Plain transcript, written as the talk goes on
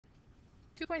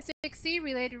2.6c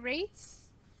related rates.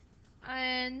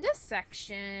 In this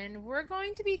section, we're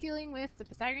going to be dealing with the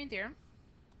Pythagorean theorem.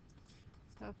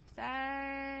 So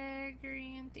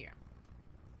Pythagorean theorem.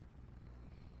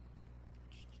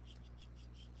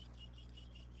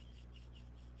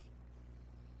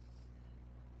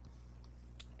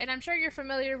 And I'm sure you're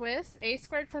familiar with a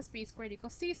squared plus b squared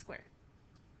equals c squared.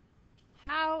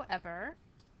 However,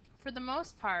 for the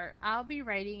most part, I'll be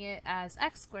writing it as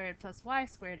x squared plus y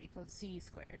squared equals z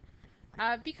squared.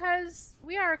 Because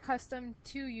we are accustomed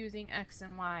to using x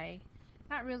and y,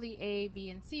 not really a,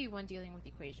 b, and c when dealing with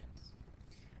equations.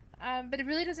 But it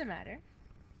really doesn't matter.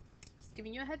 Just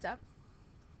giving you a heads up.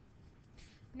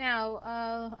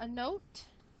 Now, a note.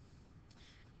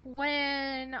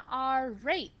 When our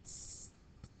rates,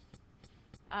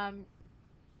 and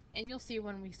you'll see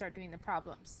when we start doing the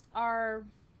problems, are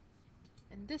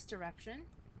in this direction,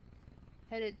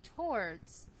 headed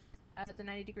towards the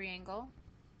 90-degree angle,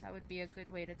 that would be a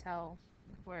good way to tell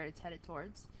where it's headed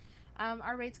towards,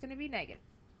 our rate's going to be negative.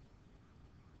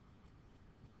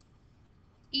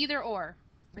 Either or.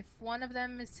 If one of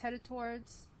them is headed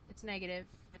towards, it's negative.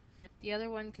 The other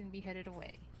one can be headed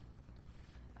away.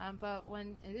 But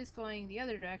when it is going the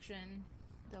other direction,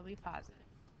 they'll be positive.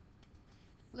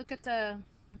 Look at the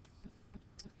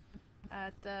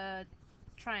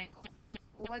triangle.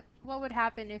 What would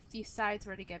happen if these sides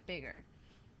were to get bigger?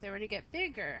 If they were to get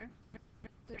bigger,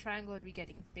 the triangle would be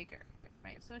getting bigger,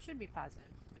 right? So it should be positive.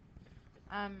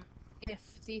 If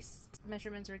these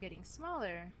measurements were getting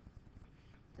smaller,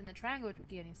 then the triangle would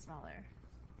be getting smaller.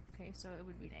 Okay, so it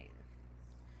would be negative.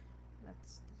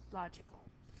 That's logical.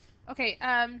 Okay,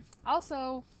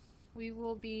 also, we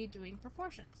will be doing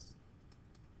proportions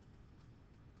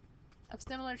of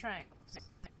similar triangles.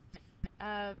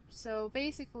 So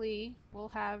basically, we'll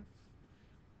have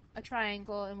a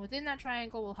triangle, and within that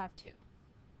triangle, we'll have two.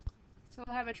 So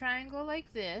we'll have a triangle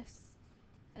like this,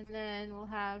 and then we'll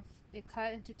have it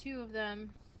cut into two of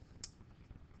them,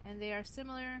 and they are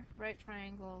similar right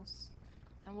triangles.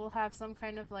 And we'll have some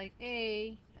kind of like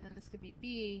A, and then this could be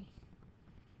B,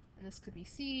 and this could be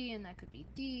C, and that could be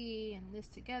D, and this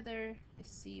together is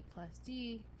C plus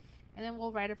D, and then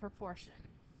we'll write a proportion.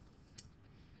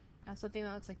 Something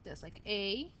that looks like this, like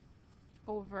A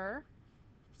over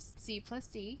C plus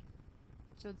D,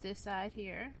 so this side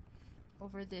here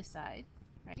over this side,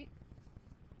 right?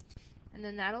 And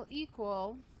then that'll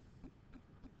equal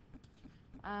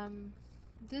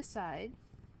this side,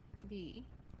 B,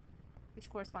 which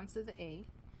corresponds to the A,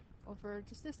 over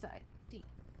just this side, D.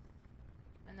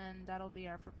 And then that'll be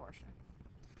our proportion.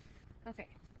 Okay,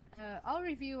 I'll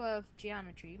review of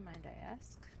geometry, might I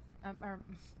ask, or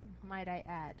might I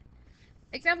add.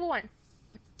 Example 1.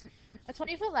 A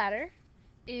 20-foot ladder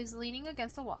is leaning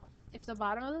against a wall. If the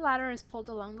bottom of the ladder is pulled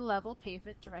along the level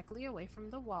pavement directly away from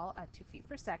the wall at 2 feet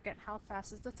per second, how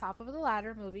fast is the top of the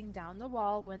ladder moving down the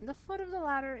wall when the foot of the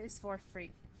ladder is 4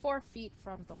 feet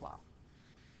from the wall?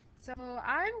 So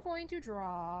I'm going to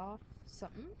draw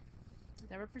something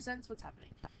that represents what's happening.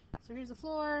 So here's the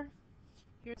floor,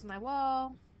 here's my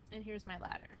wall, and here's my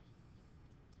ladder.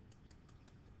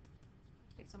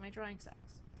 Okay, so my drawing sucks.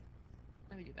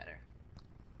 Let me do better.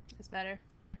 Is better?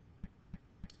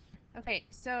 Okay,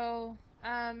 so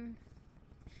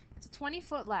it's a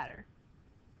 20-foot ladder.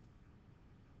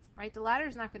 Right? The ladder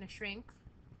is not going to shrink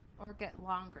or get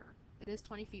longer. It is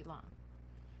 20 feet long.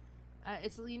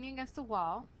 It's leaning against the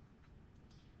wall.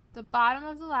 The bottom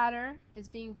of the ladder is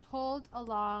being pulled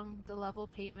along the level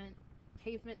pavement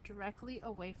directly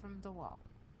away from the wall.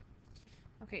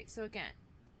 Okay, so again,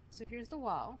 so here's the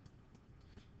wall,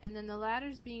 and then the ladder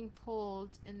is being pulled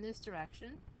in this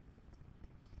direction,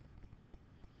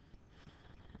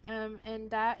 and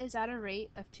that is at a rate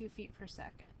of 2 feet per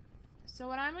second. So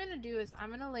what I'm going to do is I'm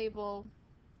going to label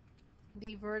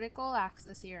the vertical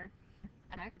axis here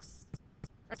x,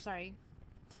 or sorry,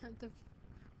 the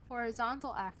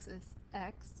horizontal axis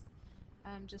x,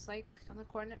 just like on the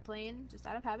coordinate plane, just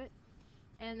out of habit,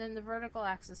 and then the vertical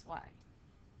axis y.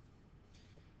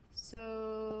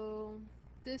 So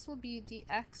this will be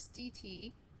dx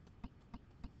dt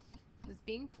is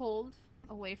being pulled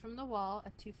away from the wall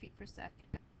at 2 feet per second.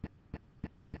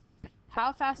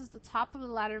 How fast is the top of the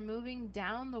ladder moving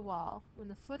down the wall when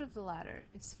the foot of the ladder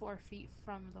is 4 feet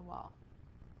from the wall?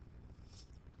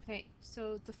 Okay,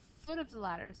 so the foot of the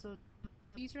ladder, so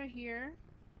these right here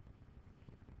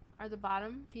are the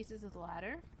bottom pieces of the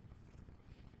ladder.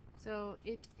 So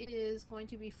it is going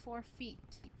to be 4 feet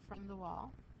from the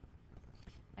wall.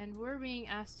 And we're being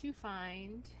asked to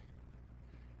find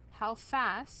how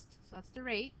fast, so that's the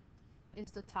rate,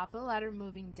 is the top of the ladder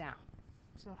moving down.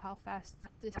 So how fast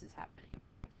this is happening.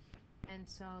 And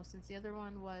so since the other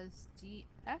one was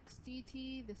dx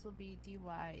dt, this will be dy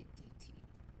dt.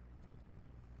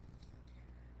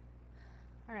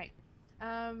 All right.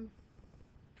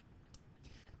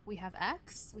 We have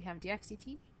x, we have dx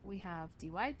dt, we have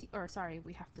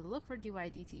we have to look for dy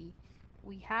dt.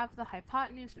 We have the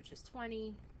hypotenuse, which is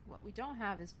 20. What we don't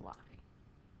have is y.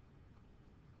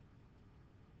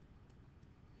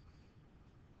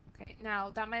 Okay,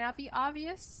 now that might not be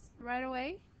obvious right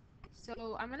away,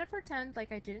 so I'm going to pretend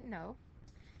like I didn't know,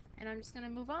 and I'm just going to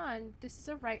move on. This is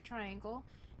a right triangle,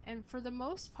 and for the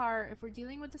most part, if we're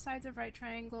dealing with the sides of right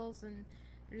triangles and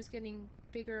they're just getting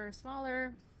bigger or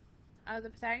smaller, the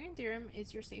Pythagorean theorem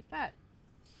is your safe bet.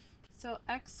 So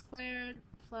x squared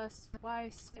plus y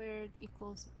squared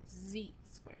equals z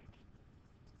squared.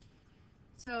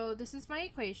 So this is my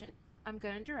equation. I'm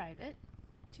going to derive it.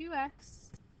 2x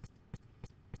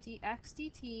dx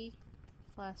dt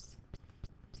plus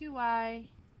 2y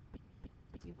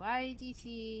dy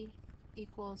dt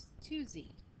equals 2z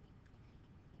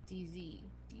dz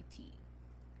dt.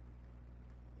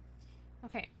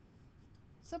 Okay,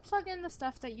 so plug in the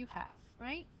stuff that you have,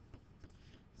 right?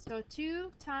 So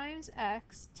 2 times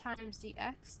x times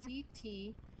dx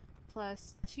dt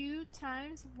plus 2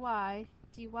 times y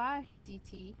dy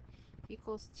dt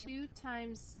equals 2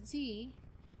 times z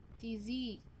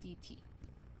dz dt.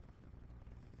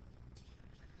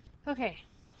 Okay,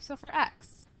 so for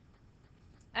x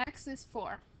is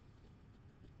 4,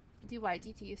 dy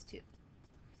dt is 2.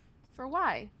 For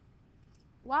y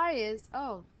is,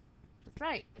 oh, that's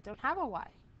right, I don't have a y.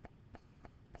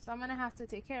 So I'm going to have to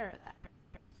take care of that.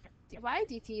 Dy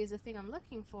dt is the thing I'm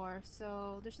looking for,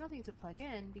 so there's nothing to plug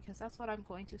in because that's what I'm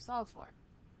going to solve for.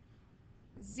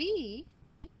 Z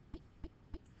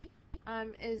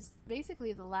is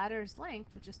basically the ladder's length,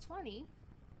 which is 20,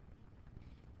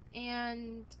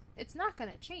 and it's not going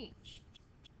to change.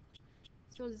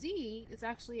 So z is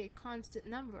actually a constant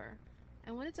number,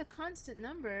 and when it's a constant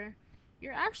number,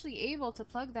 you're actually able to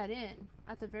plug that in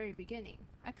at the very beginning.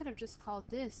 I could have just called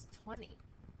this 20,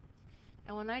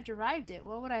 and when I derived it,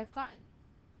 what would I have gotten?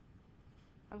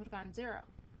 I would have gotten 0.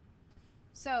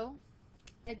 So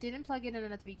I didn't plug it in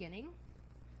at the beginning,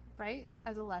 right,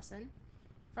 as a lesson.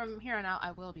 From here on out,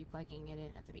 I will be plugging it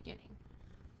in at the beginning.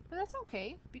 But that's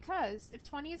okay, because if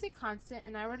 20 is a constant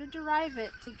and I were to derive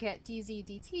it to get dz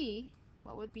dt,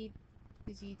 what would be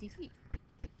dz dt? It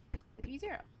would be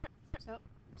 0. So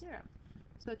 0.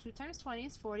 So 2 times 20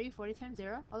 is 40. 40 times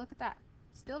 0. Oh, look at that.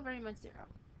 Still very much 0.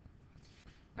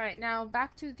 Alright, now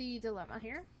back to the dilemma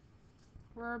here.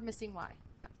 We're missing y.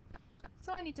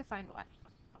 So I need to find y.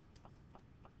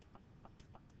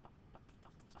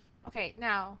 Okay,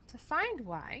 now to find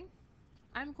y,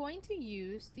 I'm going to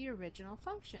use the original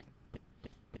function.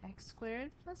 X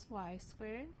squared plus y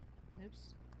squared,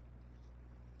 oops,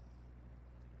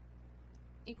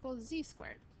 equals z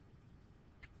squared.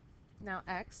 Now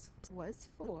x was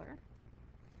 4,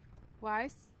 y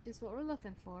is what we're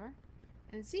looking for,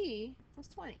 and z was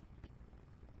 20.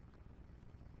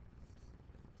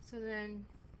 So then,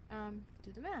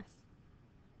 do the math.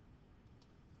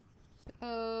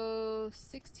 So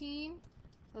 16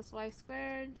 plus y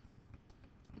squared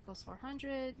equals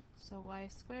 400, so y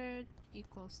squared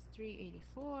equals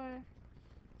 384.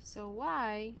 So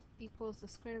y equals the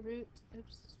square root,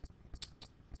 oops,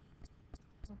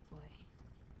 oh boy,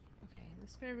 okay, the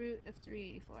square root of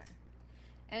 384.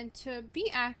 And to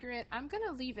be accurate, I'm going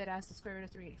to leave it as the square root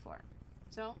of 384.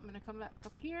 So I'm going to come back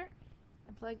up here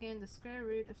and plug in the square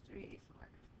root of 384.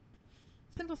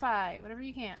 Simplify whatever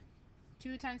you can.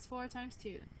 2 times 4 times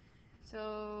 2.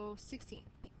 So 16.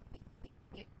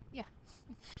 Yeah.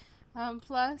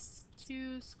 Plus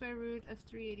 2 square root of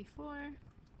 384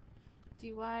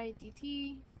 dy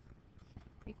dt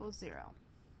equals 0.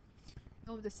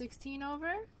 Move the 16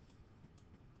 over.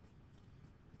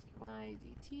 Dy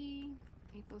dt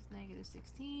equals negative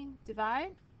 16.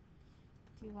 Divide.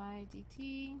 Dy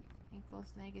dt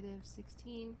equals negative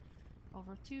 16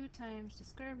 over 2 times the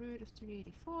square root of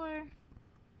 384.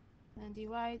 And dy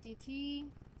dt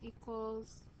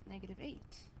equals negative 8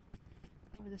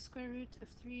 over the square root of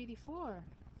 384.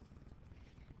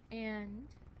 And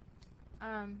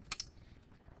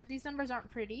these numbers aren't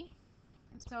pretty,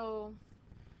 so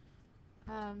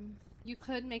you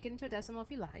could make it into a decimal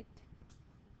if you liked.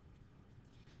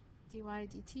 Dy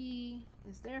dt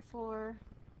is therefore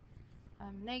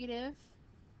negative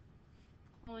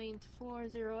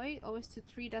 0.408, always to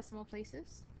 3 decimal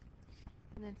places,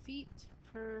 and then feet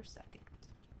per second.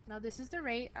 Now this is the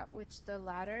rate at which the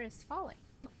ladder is falling.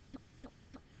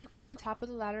 The top of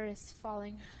the ladder is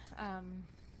falling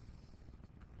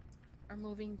or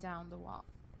moving down the wall.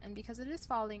 And because it is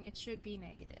falling, it should be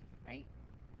negative, right?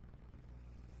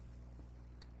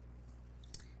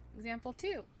 Example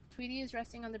 2. Tweety is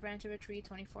resting on the branch of a tree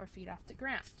 24 feet off the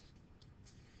ground.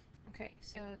 Okay,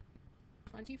 so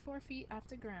 24 feet off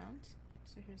the ground.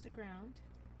 So here's the ground.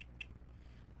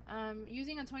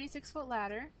 Using a 26-foot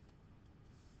ladder,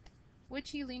 which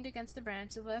he leaned against the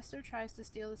branch, Sylvester tries to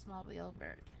steal the small yellow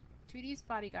bird. Tweety's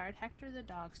bodyguard, Hector the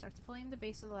dog, starts pulling the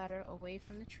base of the ladder away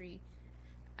from the tree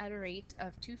at a rate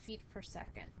of 2 feet per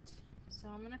second. So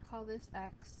I'm going to call this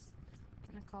X.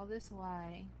 I'm going to call this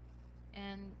Y.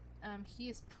 And he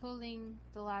is pulling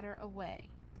the ladder away.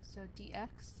 So dx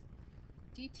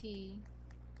dt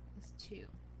is 2.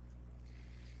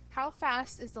 How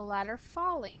fast is the ladder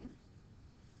falling?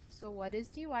 So what is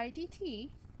dy dt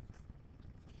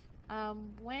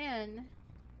when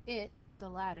the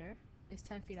ladder, is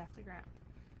 10 feet off the ground?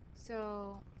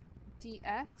 So dy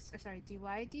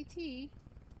dt,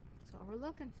 that's what we're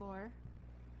looking for.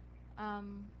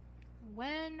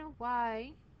 When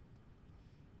y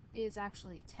is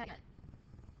actually 10.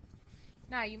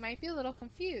 Now you might be a little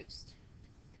confused.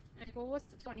 Like, well, what's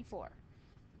the 24?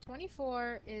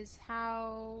 24 is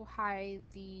how high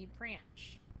the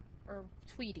branch, or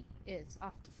Tweety, is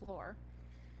off the floor.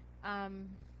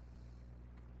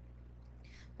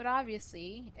 But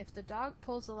obviously, if the dog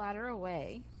pulls the ladder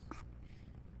away,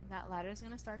 that ladder is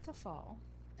going to start to fall.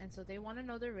 And so they want to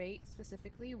know the rate,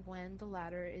 specifically when the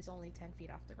ladder is only 10 feet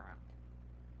off the ground.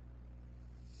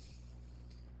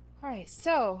 Alright,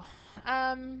 so,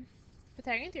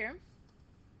 Pythagorean theorem.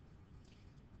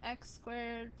 X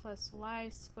squared plus y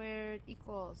squared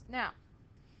equals, now,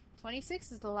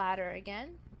 26 is the ladder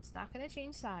again. It's not going to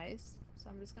change size, so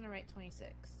I'm just going to write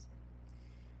 26.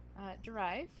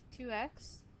 Derive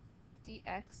 2x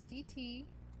dx dt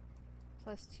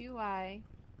plus 2y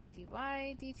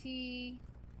dy dt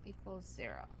equals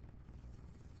 0.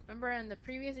 Remember in the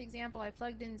previous example I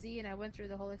plugged in z and I went through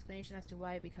the whole explanation as to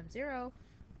why it becomes 0.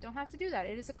 Don't have to do that.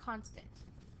 It is a constant.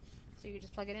 So you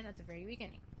just plug it in at the very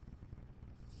beginning.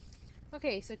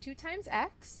 Okay, so 2 times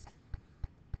x.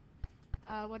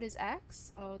 What is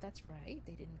x? Oh, that's right.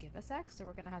 They didn't give us x, so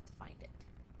we're going to have to find it.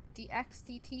 dx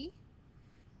dt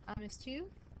is 2.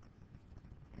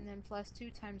 And then plus 2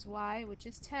 times y, which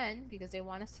is 10, because they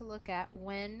want us to look at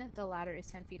when the ladder is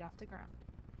 10 feet off the ground.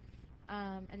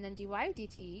 And then dy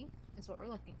dt is what we're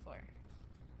looking for.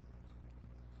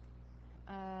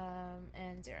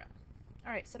 And 0.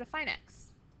 Alright, so to find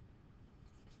x.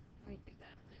 Let me do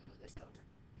that. Let me move this over.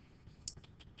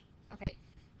 Okay,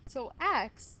 so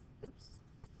x, oops.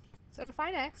 So to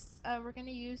find x, we're going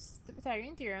to use the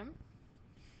Pythagorean theorem.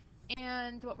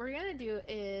 And what we're going to do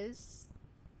is,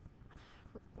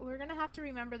 we're going to have to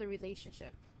remember the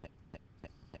relationship,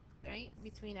 right,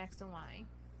 between x and y,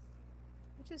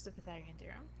 which is the Pythagorean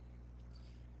theorem.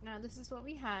 Now this is what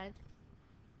we had.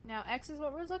 Now x is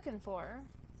what we're looking for.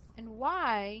 And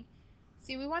y,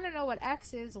 see, we want to know what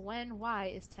x is when y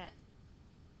is 10.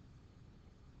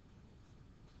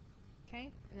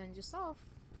 Okay, and then just solve.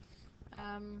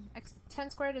 10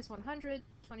 squared is 100.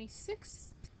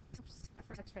 26, oops, I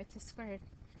forgot to write this squared.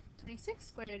 26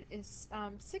 squared is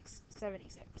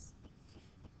 676.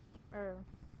 Or,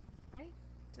 right?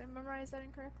 Did I memorize that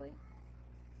incorrectly?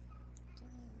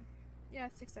 Yeah,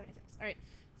 676. Alright,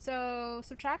 so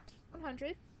subtract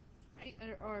 100, right?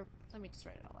 Or let me just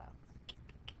write it all out.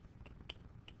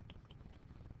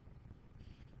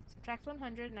 Subtract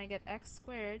 100 and I get x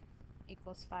squared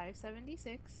equals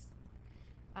 576,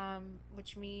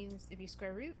 which means if you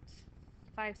square root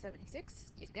 576,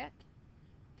 you get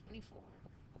 24.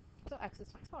 So x is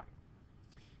 24.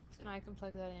 So now I can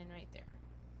plug that in right there.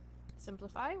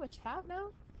 Simplify, what you have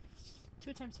now.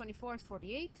 2 times 24 is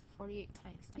 48. 48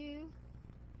 times 2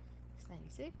 is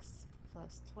 96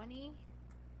 plus 20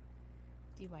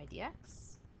 dy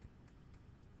dx.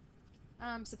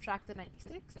 Subtract the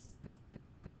 96.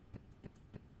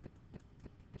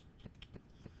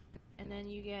 And then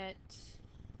you get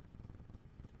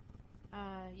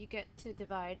to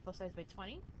divide both sides by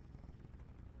 20.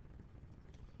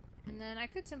 And then I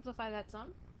could simplify that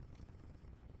sum.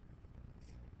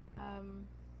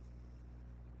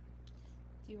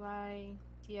 Dy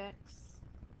dx.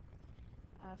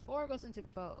 4 goes into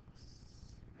both,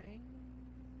 right?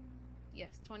 Yes,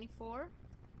 24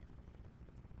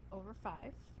 over 5.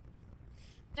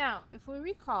 Now, if we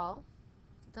recall,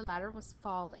 the ladder was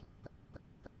falling,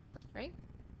 right?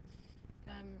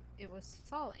 It was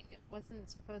falling. It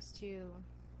wasn't supposed to...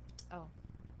 Oh,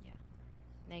 yeah.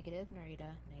 Negative,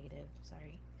 Narita, negative,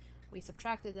 sorry. We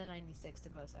subtracted the 96 to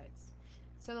both sides.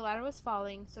 So the ladder was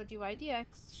falling, so dy dx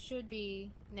should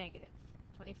be negative.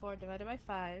 24 divided by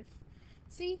 5.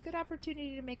 See, good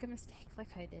opportunity to make a mistake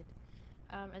like I did.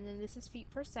 And then this is feet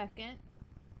per second.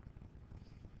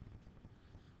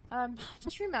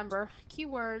 Just remember,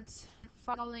 keywords,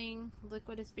 falling,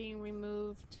 liquid is being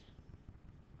removed,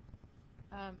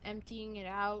 emptying it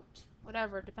out,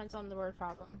 whatever, depends on the word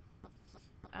problem.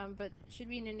 But should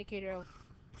be an indicator of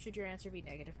should your answer be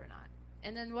negative or not.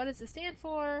 And then what does it stand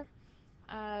for?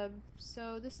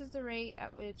 So this is the rate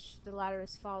at which the ladder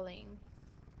is falling.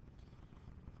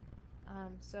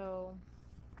 So,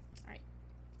 alright,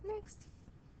 next.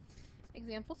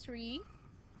 Example 3.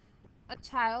 A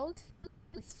child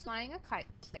is flying a kite.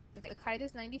 The kite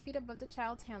is 90 feet above the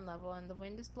child's hand level and the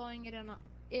wind is blowing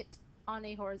it on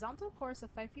a horizontal course of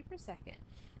 5 feet per second.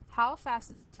 How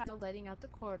fast is the child letting out the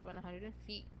cord when 100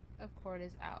 feet of cord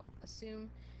is out? Assume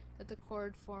that the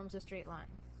cord forms a straight line.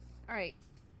 Alright,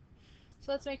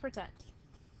 so let's make pretend.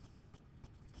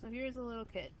 So here's a little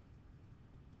kid.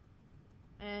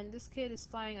 And this kid is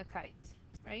flying a kite,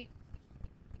 right?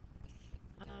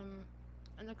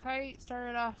 And the kite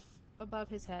started off above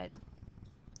his head,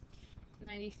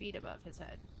 90 feet above his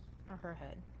head, or her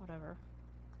head, whatever.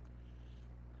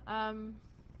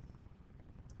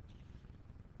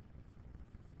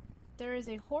 There is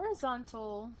a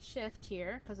horizontal shift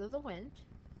here because of the wind.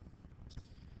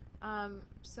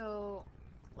 So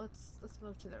let's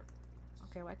move to the.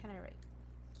 Okay, why can't I write?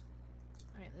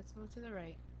 All right, let's move to the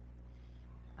right.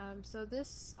 So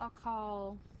this I'll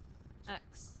call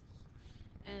x,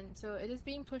 and so it is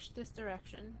being pushed this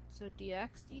direction. So dx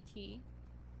dt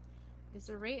is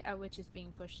the rate at which it's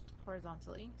being pushed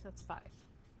horizontally. So that's 5.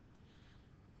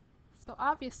 So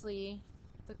obviously,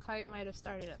 the kite might have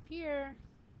started up here.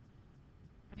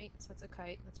 Right, so it's a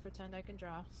kite. Let's pretend I can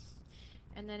draw.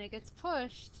 And then it gets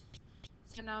pushed.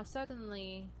 So now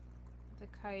suddenly, the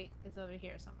kite is over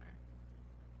here somewhere.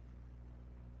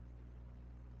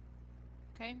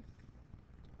 Okay?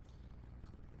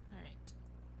 Alright.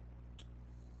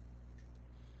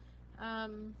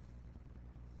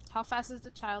 How fast is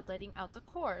the child letting out the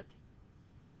cord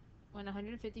when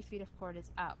 150 feet of cord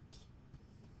is out?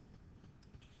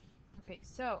 Okay,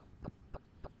 so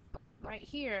right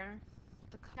here,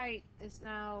 the kite is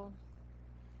now,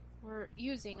 we're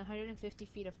using 150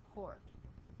 feet of cord.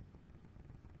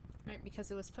 Right, because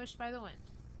it was pushed by the wind.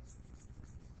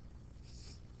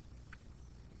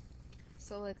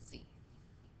 So let's see.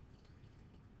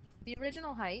 The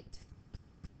original height,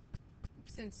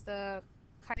 since the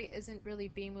kite isn't really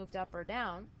being moved up or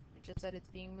down, it's just that it's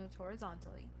being moved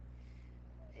horizontally,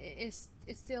 it's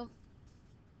still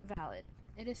valid.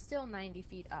 It is still 90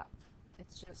 feet up.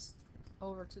 It's just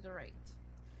over to the right.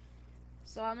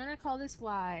 So I'm gonna call this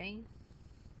y.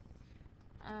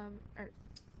 Or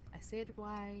I said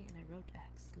y and I wrote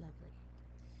x. Lovely.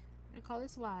 I'm gonna call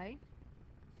this y.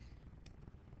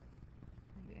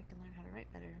 Maybe I can learn how to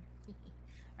write better.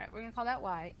 Alright, we're gonna call that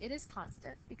y. It is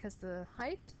constant because the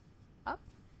height up,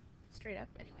 straight up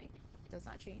anyway, does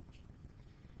not change.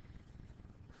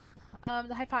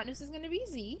 The hypotenuse is going to be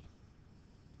z,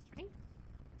 right?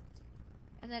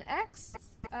 And then x,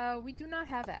 we do not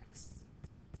have x.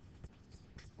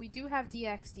 We do have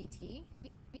dx dt.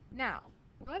 Now,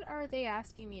 what are they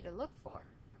asking me to look for?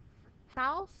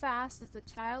 How fast is the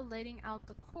child letting out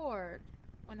the cord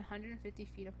when 150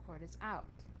 feet of cord is out?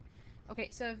 Okay,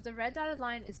 so if the red dotted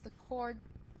line is the cord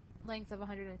length of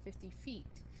 150 feet,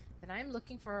 then I'm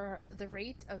looking for the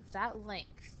rate of that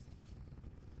length.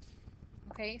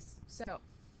 Okay, so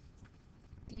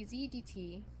dz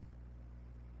dt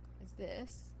is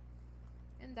this,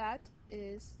 and that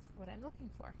is what I'm looking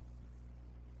for.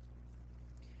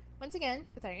 Once again,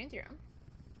 Pythagorean theorem,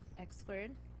 x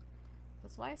squared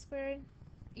plus y squared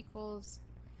equals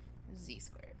z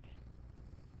squared.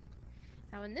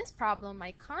 Now in this problem,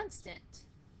 my constant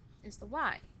is the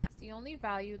y. It's the only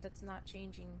value that's not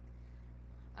changing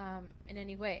in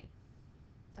any way.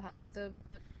 The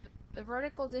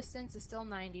vertical distance is still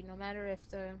 90, no matter if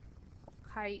the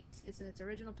kite is in its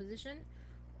original position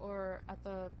or at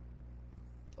the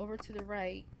over to the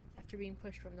right after being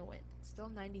pushed from the wind. It's still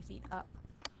 90 feet up.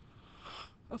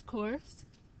 Of course,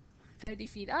 90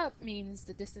 feet up means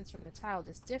the distance from the child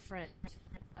is different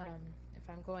if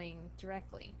I'm going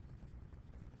directly,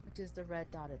 which is the red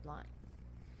dotted line.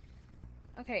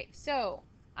 Okay, so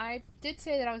I did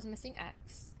say that I was missing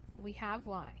x. We have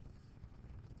y.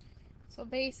 So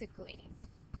basically,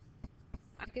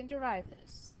 I can derive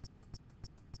this.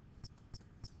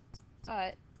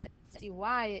 But see,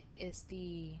 y is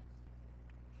the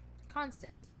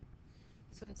constant.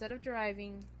 So instead of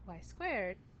deriving y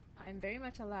squared, I'm very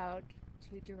much allowed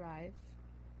to derive,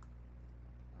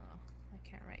 oh, I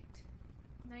can't write,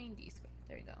 90 squared.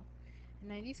 There we go. And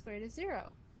 90 squared is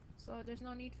 0. So there's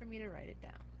no need for me to write it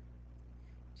down.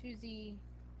 2z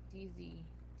dz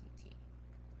dt.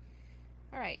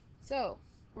 Alright, so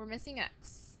we're missing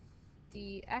x.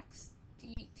 dx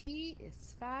dt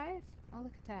is 5. Oh,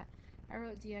 look at that. I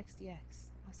wrote dx dx.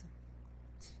 Awesome.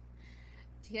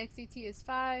 dx dt is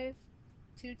 5.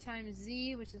 2 times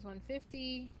z, which is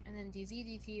 150, and then dz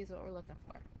dt is what we're looking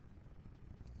for.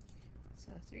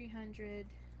 So 300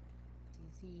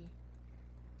 dz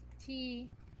dt,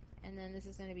 and then this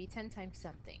is going to be 10 times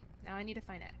something. Now I need to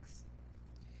find x.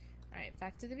 Alright,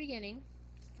 back to the beginning.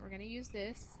 We're going to use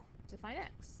this to find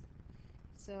x.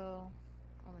 So,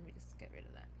 oh, let me just get rid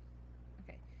of that.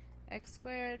 Okay, x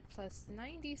squared plus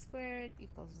 90 squared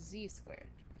equals z squared.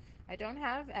 I don't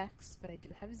have x, but I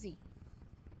do have z.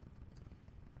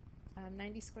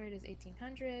 90 squared is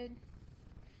 1800,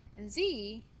 and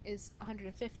z is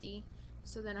 150,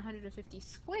 so then 150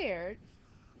 squared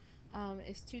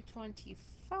is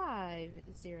 225,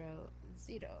 0.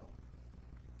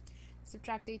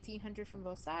 Subtract 1800 from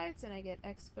both sides, and I get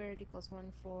x squared equals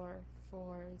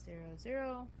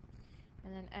 14400,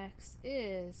 and then x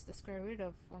is the square root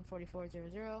of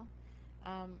 14400,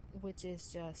 which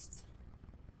is just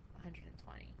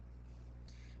 120.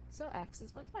 So x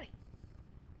is 120.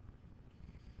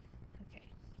 Okay,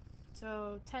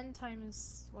 so 10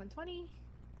 times 120 is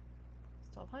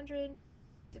 1200.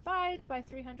 Divide by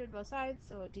 300 both sides,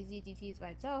 so dz dt is by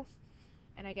itself,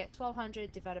 and I get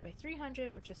 1200 divided by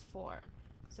 300, which is 4.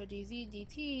 So dz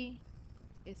dt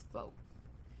is 4,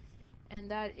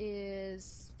 and that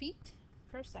is feet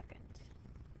per second.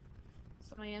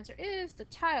 So my answer is the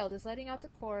child is letting out the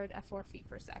cord at 4 feet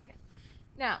per second.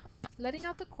 Now, letting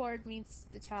out the cord means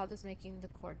the child is making the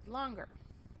cord longer,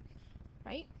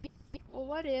 right? Well,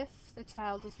 what if the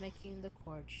child was making the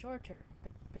cord shorter?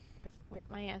 Would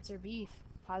my answer be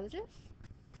positive?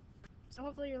 So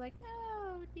hopefully you're like,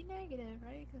 no, it would be negative,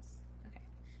 right? Okay,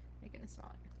 making it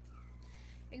smaller.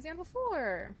 Example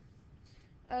 4.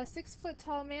 A 6-foot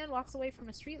tall man walks away from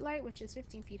a street light which is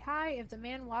 15 feet high. If the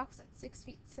man walks at 6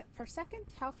 feet per second,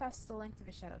 how fast is the length of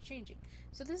his shadow changing?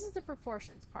 So this is the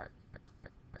proportions part.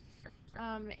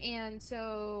 And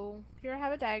so here I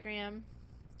have a diagram.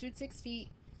 Dude 6 feet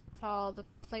tall. The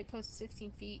light post is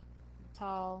 15 feet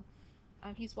tall.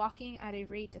 He's walking at a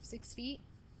rate of 6 feet.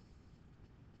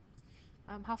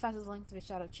 How fast is the length of his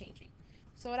shadow changing?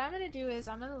 So what I'm going to do is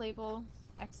I'm going to label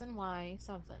x and y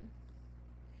something.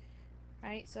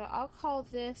 Right, so I'll call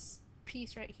this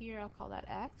piece right here, I'll call that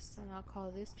x, and I'll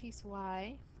call this piece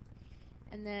y,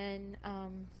 and then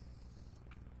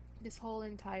this whole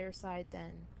entire side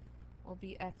then will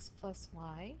be x plus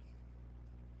y,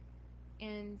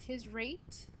 and his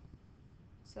rate,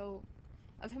 so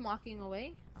of him walking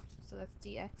away, so that's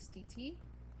dx dt,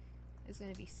 is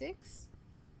going to be 6,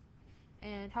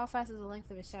 and how fast is the length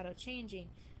of his shadow changing?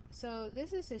 So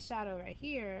this is his shadow right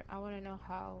here. I want to know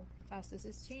how fast this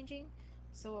is changing.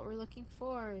 So what we're looking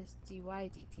for is dy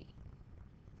dt.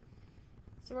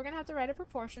 So we're going to have to write a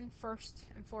proportion first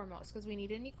and foremost because we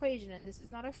need an equation, and this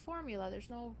is not a formula. There's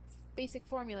no basic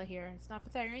formula here. It's not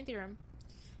Pythagorean theorem.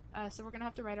 So we're going to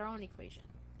have to write our own equation.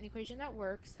 An equation that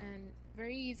works and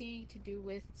very easy to do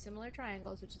with similar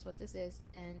triangles, which is what this is,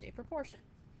 and a proportion.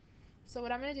 So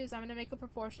what I'm going to do is I'm going to make a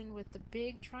proportion with the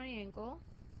big triangle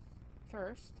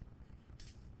first.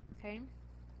 Okay,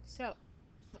 so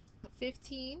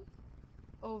 15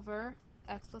 over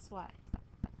x plus y.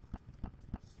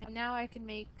 And now I can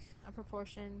make a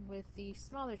proportion with the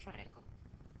smaller triangle,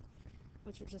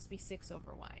 which will just be 6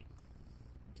 over y.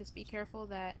 Just be careful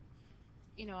that,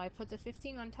 I put the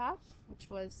 15 on top, which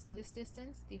was this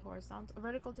distance, the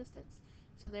vertical distance.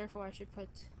 So therefore I should put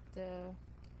the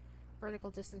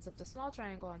vertical distance of the small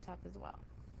triangle on top as well.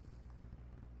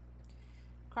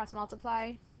 Cross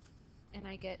multiply, and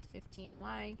I get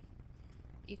 15y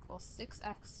equals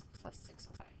 6x plus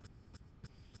 6y.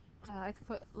 I could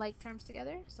put like terms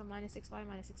together, so minus 6y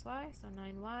minus 6y, so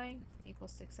 9y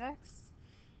equals 6x.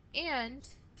 And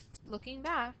looking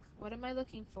back, what am I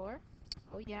looking for?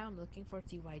 Oh yeah, I'm looking for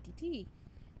dy dt.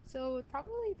 So it would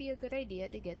probably be a good idea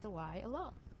to get the y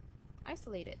alone.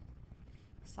 Isolate it.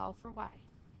 Solve for y.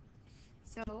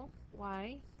 So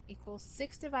y equals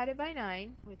 6 divided by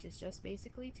 9, which is just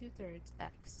basically 2/3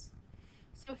 x.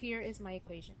 So here is my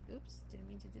equation. Oops, didn't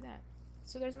mean to do that.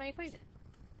 So there's my equation.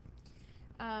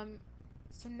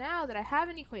 So now that I have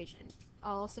an equation,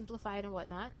 all simplified and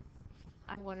whatnot,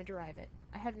 I want to derive it.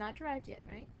 I have not derived yet,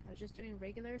 right? I was just doing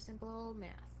regular, simple math.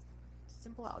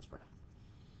 Simple algebra.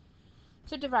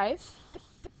 To derive,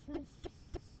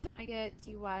 I get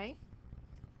dy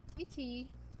dt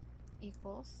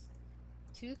equals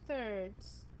 2/3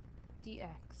 dx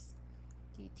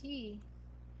dt.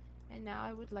 And now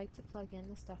I would like to plug in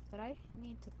the stuff that I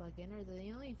need to plug in, or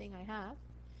the only thing I have.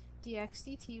 Dx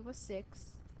dt was 6.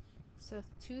 So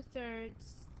 2/3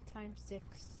 times 6.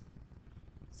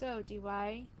 So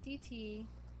dy dt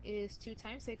is 2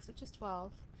 times 6, which is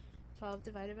 12. 12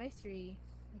 divided by 3,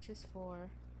 which is 4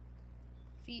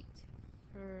 feet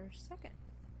per second.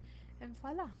 And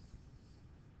voila.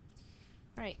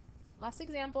 Alright, last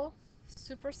example,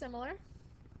 super similar.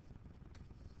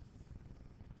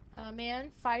 A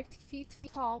man 5 feet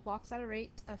tall walks at a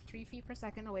rate of 3 feet per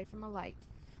second away from a light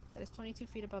that is 22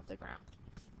 feet above the ground.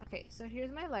 Okay, so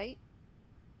here's my light.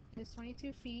 It's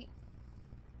 22 feet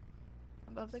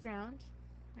above the ground,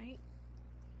 right?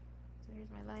 So here's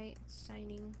my light, it's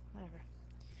shining,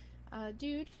 whatever.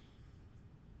 Dude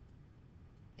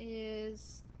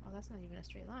is, well, that's not even a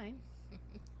straight line.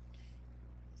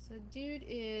 So dude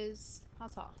is, how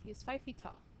tall? He's 5 feet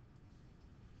tall.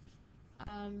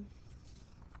 I'm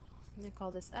going to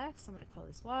call this x, I'm going to call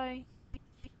this y.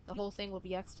 The whole thing will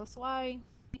be x plus y.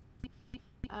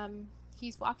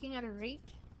 He's walking at a rate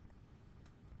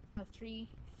of 3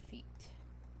 feet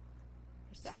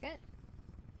per second.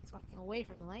 He's walking away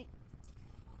from the light.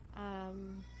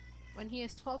 When he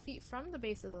is 12 feet from the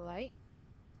base of the light,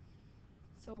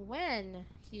 so when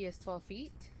he is 12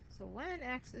 feet, so when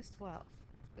x is 12,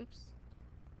 oops,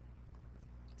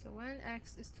 so when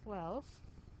x is 12,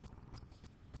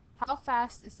 how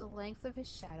fast is the length of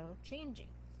his shadow changing?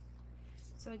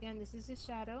 So again, this is his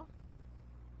shadow.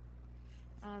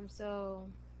 So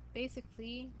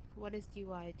basically, what is dy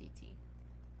dt?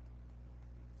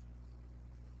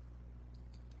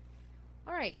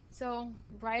 Alright, so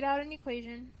write out an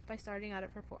equation by starting out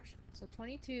at proportion. So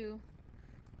 22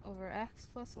 over x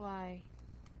plus y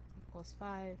equals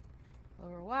 5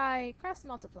 over y, cross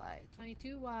multiply.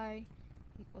 22y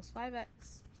equals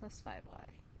 5x plus 5y.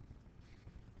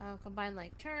 Combine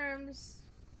like terms,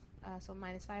 so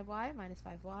minus 5y minus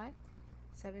 5y.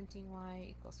 17y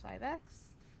equals 5x.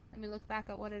 Let me look back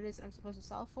at what it is I'm supposed to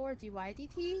solve for. Dy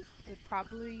dt, it would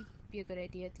probably be a good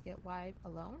idea to get y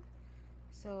alone.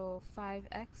 So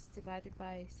 5x divided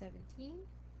by 17.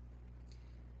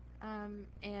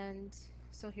 And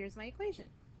so here's my equation.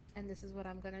 And this is what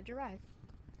I'm going to derive.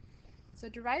 So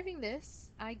deriving this,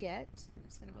 I get, I'm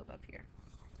just going to move up here.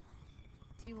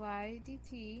 Dy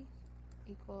dt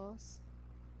equals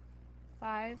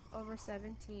 5 over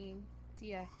 17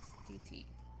 dx dt.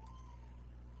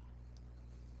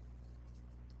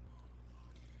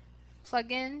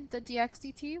 Plug in the dx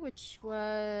dt, which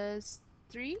was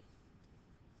 3.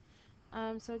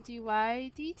 So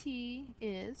dy dt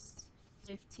is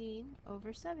 15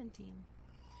 over 17.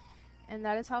 And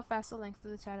that is how fast the length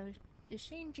of the shadow is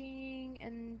changing.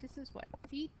 And this is what?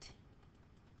 Feet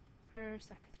per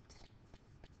second.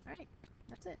 Alright,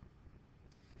 that's it.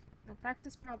 No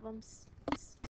practice problems.